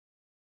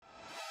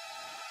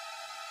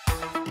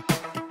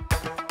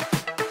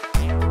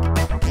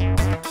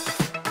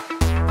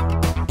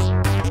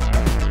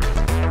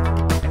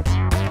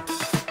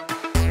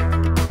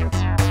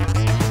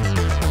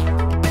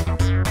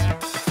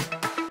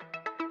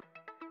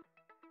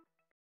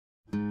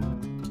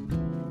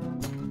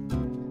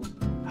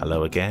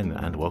Hello again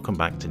and welcome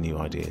back to New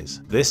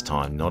Ideas. This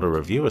time not a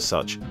review as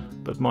such,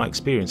 but my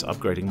experience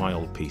upgrading my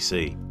old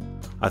PC.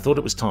 I thought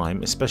it was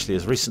time, especially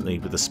as recently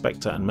with the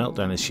Spectre and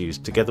Meltdown issues,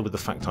 together with the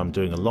fact I'm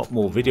doing a lot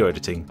more video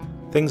editing,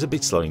 things have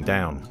been slowing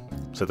down.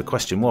 So the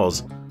question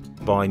was,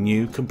 buy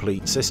new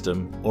complete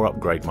system or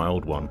upgrade my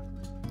old one.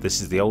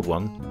 This is the old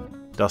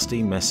one,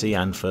 dusty, messy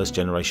and first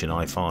generation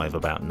i5,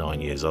 about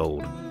 9 years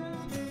old.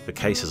 The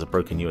case has a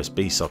broken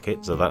USB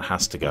socket, so that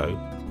has to go.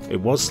 It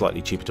was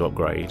slightly cheaper to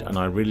upgrade and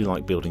I really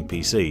like building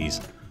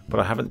PCs, but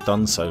I haven't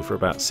done so for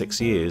about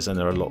 6 years and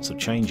there are lots of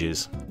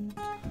changes.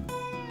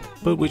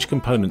 But which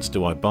components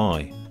do I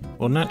buy?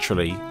 Well,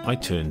 naturally I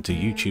turned to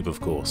YouTube, of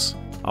course.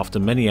 After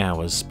many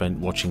hours spent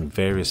watching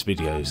various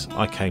videos,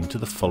 I came to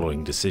the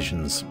following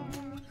decisions.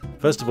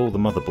 First of all, the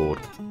motherboard.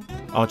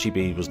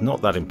 RGB was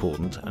not that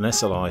important and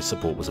SLI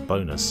support was a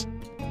bonus.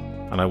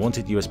 And I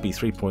wanted USB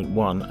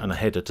 3.1 and a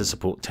header to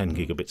support 10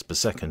 gigabits per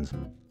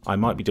second. I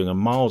might be doing a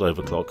mild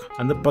overclock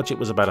and the budget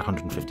was about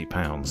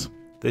 £150.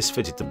 This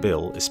fitted the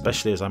bill,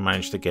 especially as I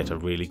managed to get a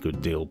really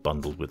good deal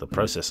bundled with a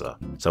processor.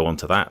 So on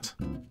to that.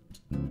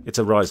 It's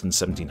a Ryzen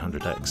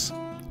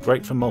 1700X.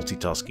 Great for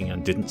multitasking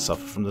and didn't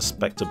suffer from the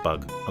Spectre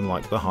bug,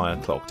 unlike the higher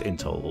clocked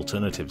Intel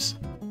alternatives.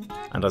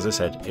 And as I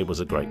said, it was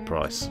a great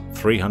price.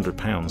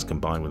 £300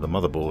 combined with the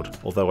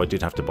motherboard, although I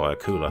did have to buy a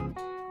cooler.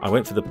 I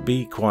went for the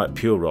Be Quiet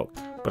Pure Rock,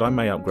 but I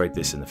may upgrade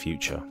this in the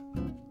future.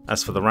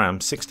 As for the RAM,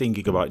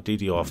 16GB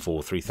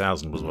DDR4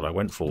 3000 was what I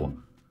went for.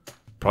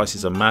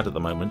 Prices are mad at the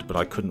moment, but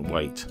I couldn't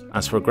wait.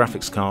 As for a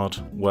graphics card,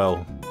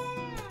 well,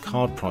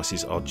 card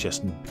prices are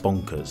just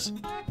bonkers.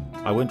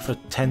 I went for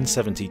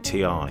 1070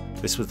 Ti.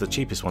 This was the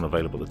cheapest one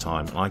available at the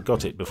time, and I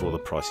got it before the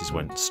prices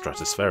went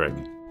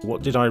stratospheric.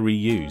 What did I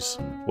reuse?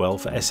 Well,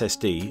 for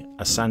SSD,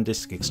 a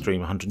SanDisk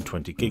Extreme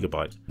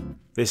 120GB.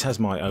 This has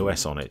my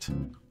OS on it.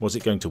 Was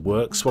it going to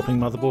work swapping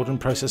motherboard and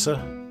processor?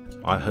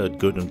 I heard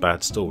good and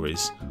bad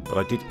stories, but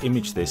I did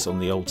image this on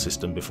the old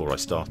system before I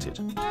started.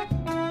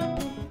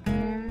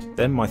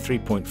 Then my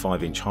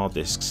 3.5-inch hard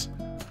disks,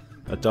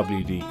 a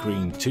WD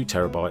Green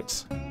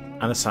 2TB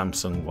and a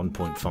Samsung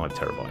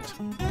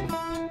 1.5TB.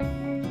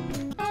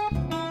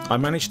 I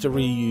managed to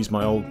reuse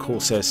my old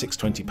Corsair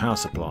 620 power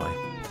supply.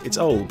 It's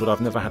old, but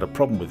I've never had a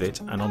problem with it,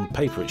 and on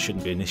paper it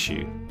shouldn't be an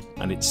issue,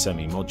 and it's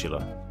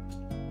semi-modular.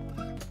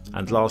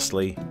 And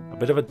lastly, a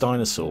bit of a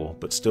dinosaur,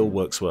 but still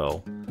works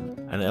well,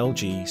 an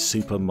LG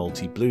Super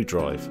Multi Blue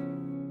drive.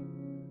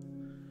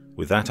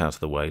 With that out of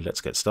the way, let's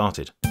get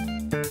started.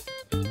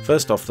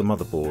 First off, the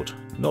motherboard.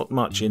 Not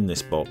much in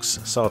this box: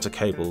 SATA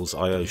cables,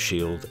 I/O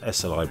shield,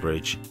 SLI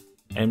bridge,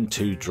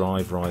 M2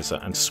 drive riser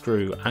and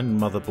screw, and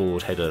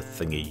motherboard header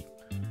thingy.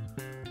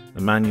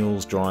 The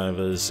manuals,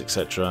 drivers,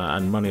 etc.,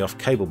 and money off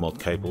cable mod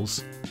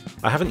cables.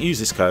 I haven't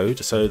used this code,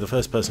 so the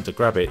first person to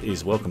grab it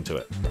is welcome to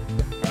it.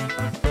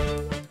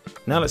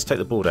 Now let's take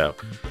the board out.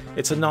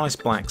 It's a nice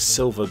black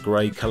silver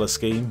grey colour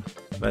scheme.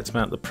 Let's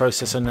mount the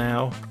processor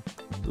now.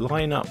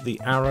 Line up the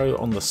arrow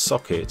on the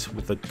socket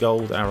with the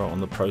gold arrow on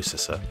the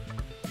processor,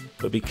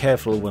 but be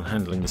careful when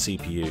handling the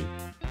CPU.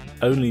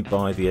 Only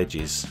by the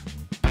edges.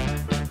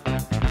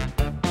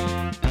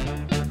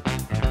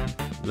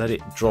 Let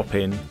it drop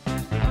in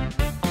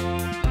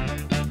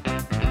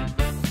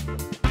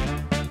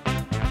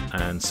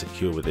and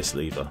secure with this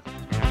lever.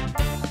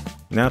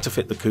 Now to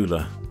fit the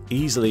cooler.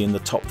 Easily in the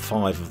top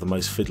 5 of the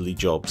most fiddly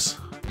jobs,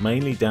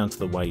 mainly down to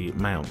the way it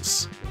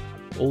mounts.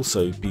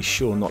 Also be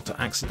sure not to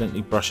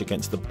accidentally brush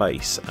against the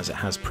base, as it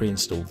has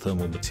pre-installed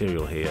thermal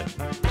material here.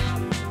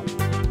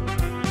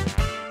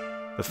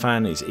 The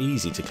fan is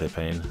easy to clip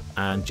in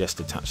and just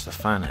attach the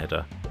fan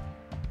header.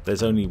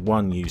 There's only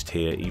one used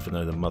here, even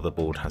though the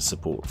motherboard has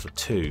support for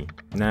 2.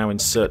 Now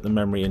insert the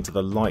memory into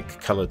the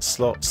like coloured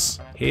slots.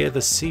 Here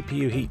the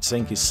CPU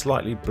heatsink is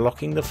slightly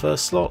blocking the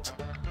first slot,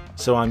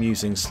 so I'm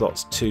using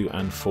slots 2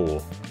 and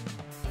 4.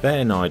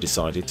 Then I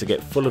decided to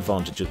get full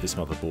advantage of this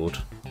motherboard,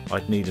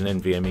 I'd need an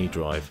NVMe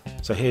drive.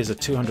 So here's a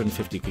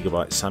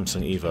 250GB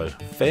Samsung Evo.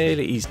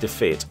 Fairly easy to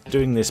fit.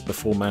 Doing this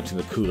before mounting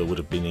the cooler would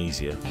have been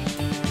easier.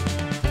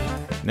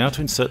 Now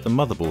to insert the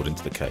motherboard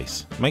into the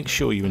case. Make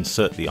sure you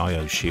insert the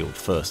I/O shield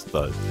first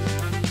though.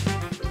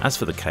 As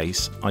for the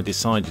case, I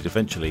decided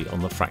eventually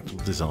on the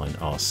Fractal Design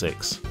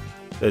R6.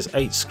 There's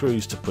 8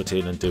 screws to put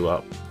in and do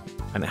up,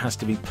 and it has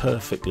to be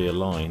perfectly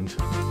aligned.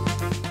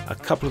 A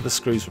couple of the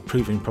screws were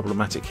proving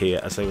problematic here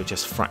as they were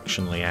just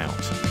fractionally out.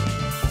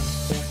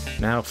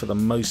 Now for the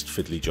most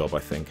fiddly job, I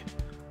think,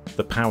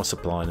 the power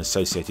supply and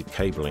associated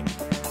cabling.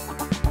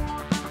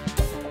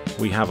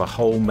 We have a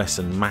whole mess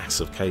and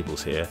mass of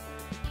cables here,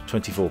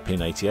 24-pin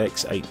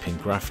ATX, 8-pin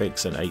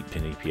graphics and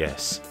 8-pin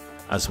EPS,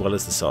 as well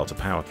as the SATA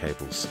power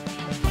cables.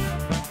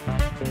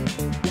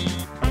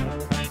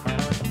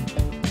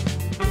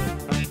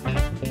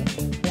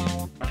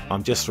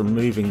 I'm just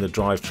removing the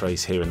drive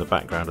trays here in the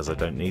background as I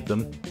don't need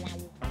them.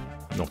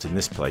 Not in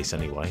this place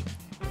anyway.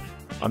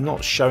 I'm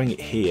not showing it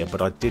here,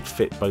 but I did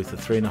fit both the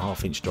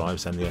 3.5-inch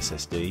drives and the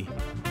SSD.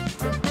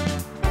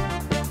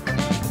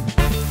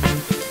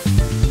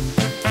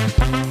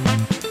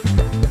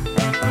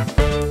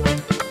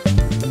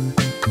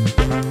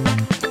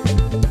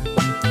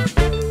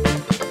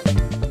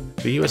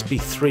 USB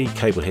 3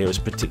 cable here is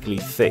particularly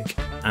thick,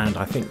 and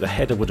I think the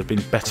header would have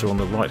been better on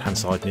the right hand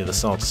side near the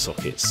SATA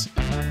sockets.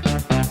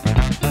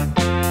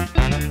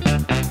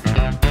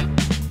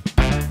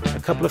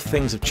 A couple of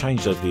things have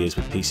changed over the years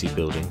with PC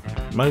building.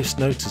 Most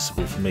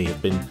noticeable for me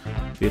have been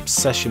the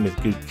obsession with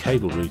good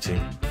cable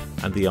routing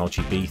and the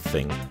RGB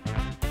thing.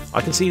 I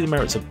can see the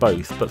merits of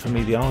both, but for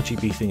me the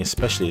RGB thing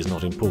especially is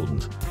not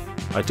important.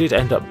 I did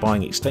end up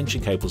buying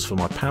extension cables for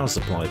my power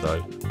supply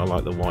though. I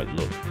like the white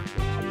look.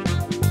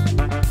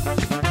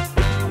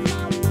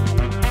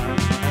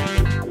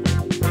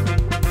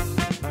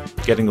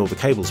 Getting all the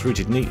cables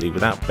routed neatly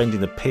without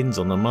bending the pins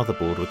on the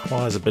motherboard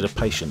requires a bit of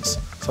patience,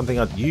 something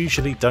I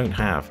usually don't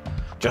have.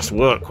 Just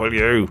work, will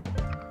you?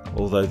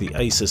 Although the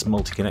Asus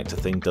multi-connector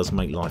thing does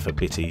make life a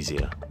bit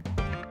easier.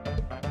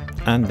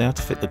 And now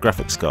to fit the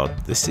graphics card.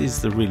 This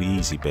is the really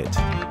easy bit.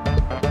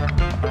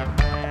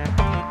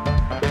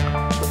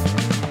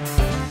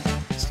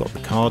 Slot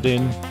the card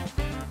in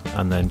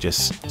and then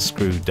just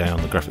screw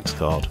down the graphics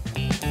card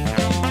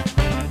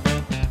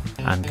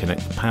and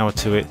connect the power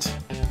to it.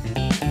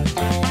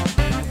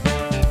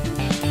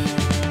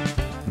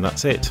 And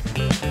that's it.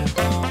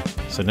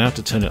 So now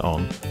to turn it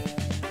on,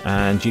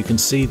 and you can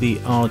see the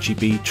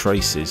RGB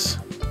traces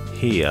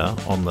here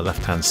on the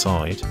left hand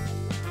side.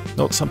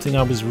 Not something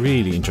I was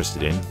really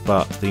interested in,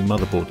 but the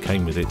motherboard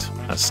came with it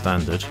as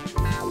standard.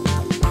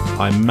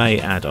 I may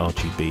add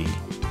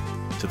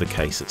RGB to the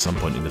case at some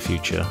point in the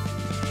future.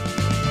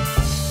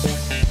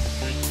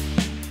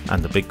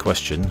 And the big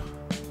question,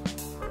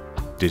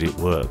 did it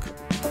work?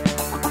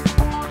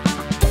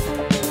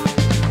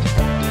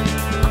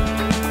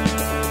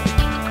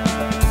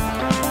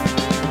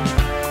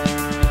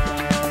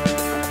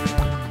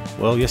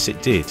 Well, yes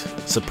it did,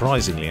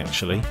 surprisingly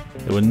actually.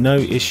 There were no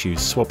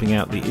issues swapping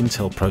out the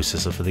Intel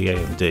processor for the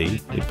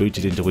AMD. It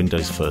booted into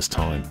Windows first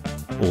time.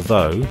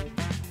 Although,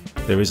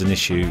 there is an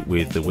issue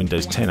with the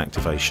Windows 10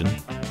 activation.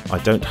 I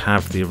don't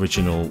have the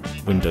original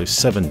Windows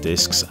 7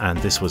 disks, and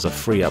this was a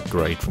free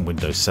upgrade from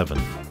Windows 7.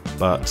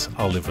 But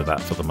I'll live with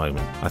that for the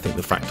moment. I think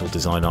the Fractal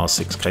Design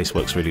R6 case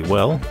works really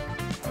well,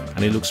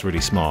 and it looks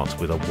really smart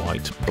with a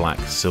white, black,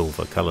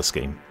 silver colour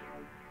scheme.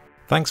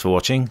 Thanks for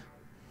watching.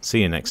 See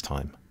you next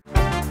time.